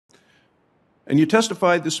And you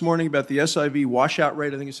testified this morning about the SIV washout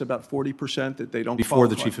rate. I think it's about 40% that they don't Before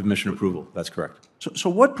qualify. the Chief of Mission approval, that's correct. So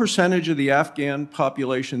what percentage of the Afghan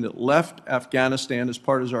population that left Afghanistan as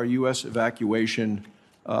part of our U.S. evacuation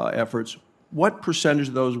efforts, what percentage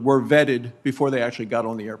of those were vetted before they actually got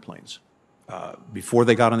on the airplanes? Before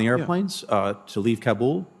they got on the airplanes to leave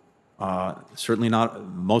Kabul, certainly not.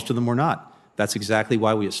 Most of them were not. That's exactly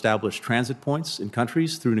why we established transit points in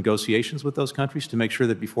countries through negotiations with those countries to make sure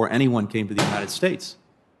that before anyone came to the United States,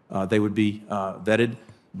 they would be vetted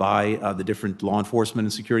by the different law enforcement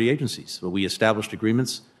and security agencies. So we established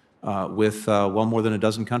agreements with well more than a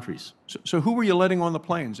dozen countries. So who were you letting on the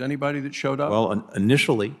planes? Anybody that showed up? Well,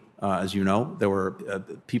 initially, as you know, there were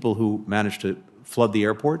people who managed to flood the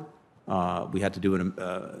airport. We had to do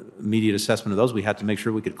an immediate assessment of those. We had to make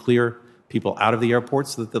sure we could clear people out of the airport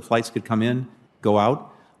so that the flights could come in, go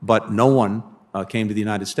out. But no one came to the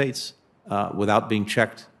United States without being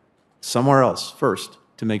checked somewhere else first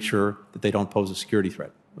to make sure that they don't pose a security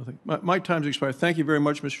threat. My time's expired. Thank you very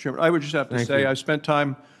much, Mr. Chairman. I would just have to say I spent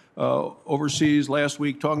time overseas last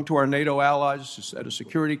week talking to our NATO allies at a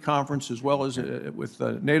security conference as well as with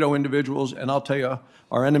NATO individuals, and I'll tell you,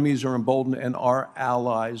 our enemies are emboldened and our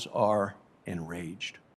allies are enraged.